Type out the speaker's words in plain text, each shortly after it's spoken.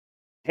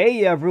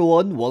Hey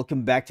everyone,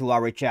 welcome back to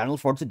our channel.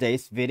 For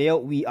today's video,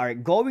 we are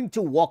going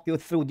to walk you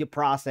through the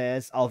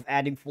process of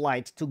adding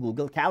flights to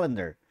Google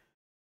Calendar.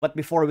 But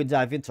before we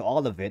dive into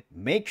all of it,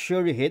 make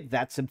sure you hit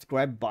that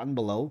subscribe button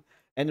below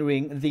and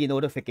ring the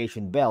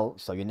notification bell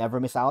so you never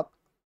miss out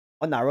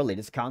on our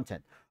latest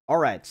content.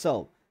 Alright,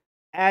 so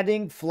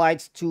adding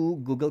flights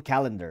to Google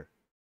Calendar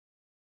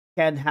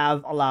can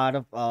have a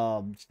lot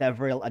of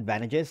several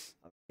advantages.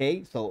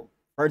 Okay, so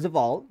first of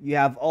all, you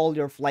have all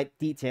your flight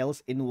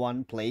details in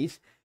one place,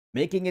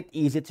 making it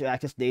easy to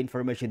access the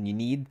information you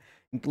need,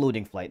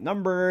 including flight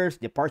numbers,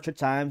 departure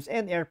times,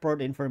 and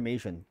airport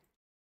information.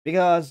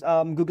 Because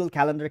Google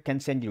Calendar can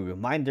send you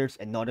reminders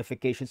and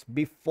notifications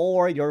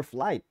before your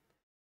flight.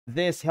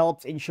 This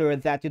helps ensure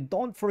that you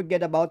don't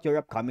forget about your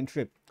upcoming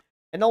trip.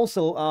 And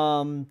also,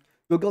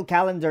 Google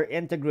Calendar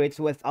integrates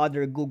with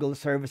other Google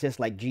services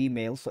like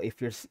Gmail. So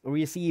if you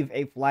receive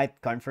a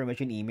flight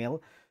confirmation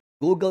email,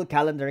 Google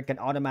Calendar can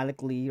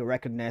automatically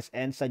recognize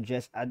and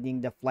suggest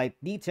adding the flight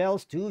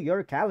details to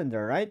your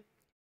calendar, right?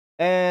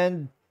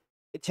 And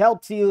it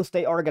helps you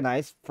stay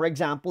organized. For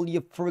example,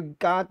 you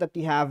forgot that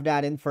you have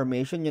that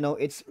information,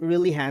 it's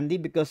really handy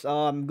because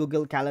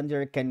Google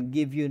Calendar can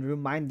give you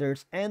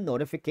reminders and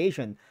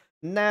notification.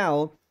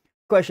 Now,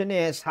 question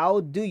is, how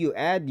do you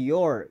add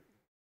your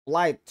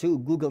flight to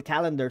Google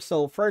Calendar?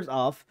 So first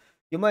off,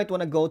 you might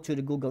want to go to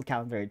the Google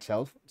Calendar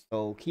itself.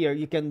 So here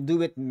you can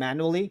do it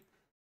manually.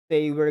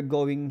 Say we're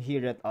going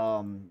here at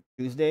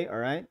Tuesday, all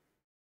right?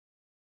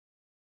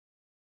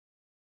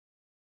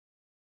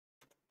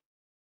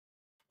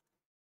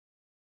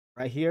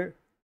 Right here.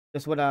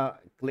 Just wanna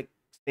click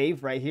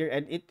save right here,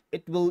 and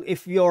it will,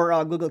 if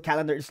your Google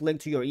Calendar is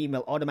linked to your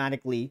email,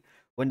 automatically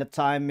when the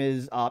time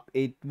is up,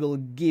 it will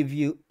give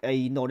you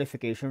a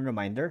notification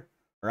reminder.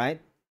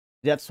 Right?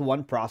 That's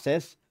one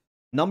process.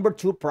 Number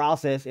two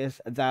process is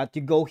that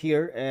you go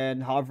here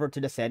and hover to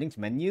the settings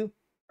menu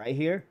right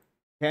here.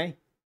 Okay,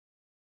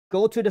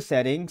 go to the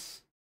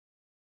settings.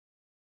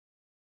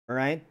 All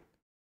right,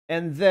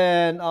 and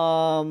then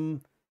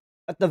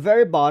at the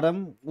very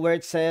bottom where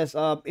it says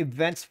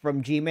events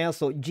from Gmail.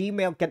 So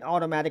Gmail can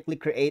automatically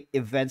create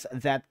events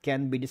that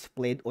can be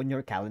displayed on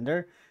your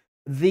calendar.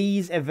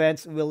 These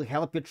events will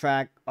help you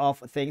track of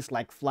things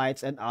like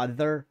flights and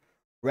other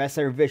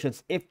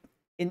reservations. If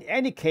in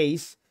any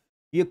case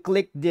you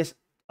click this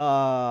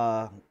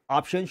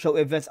option, show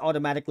events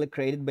automatically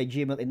created by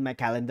Gmail in my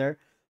calendar.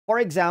 For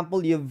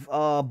example, you've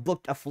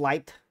booked a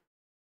flight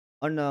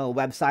on a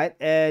website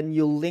and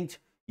you linked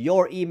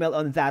your email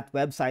on that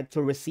website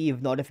to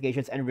receive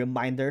notifications and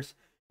reminders,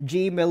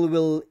 Gmail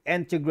will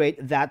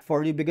integrate that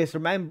for you because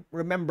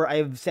remember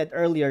I've said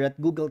earlier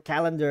that Google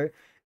Calendar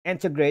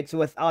integrates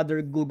with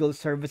other Google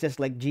services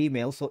like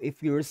Gmail. So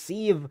if you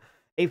receive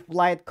a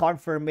flight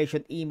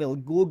confirmation email,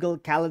 Google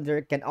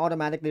Calendar can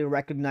automatically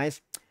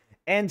recognize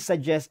and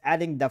suggest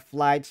adding the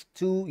flights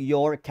to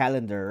your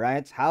calendar,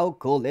 right? How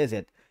cool is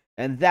it?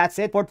 And that's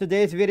it for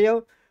today's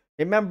video.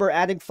 Remember,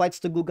 adding flights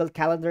to Google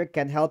Calendar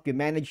can help you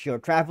manage your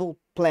travel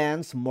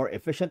plans more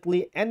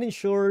efficiently and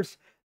ensures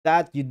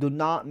that you do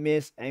not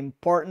miss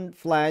important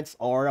flights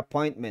or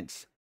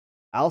appointments.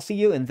 I'll see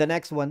you in the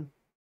next one.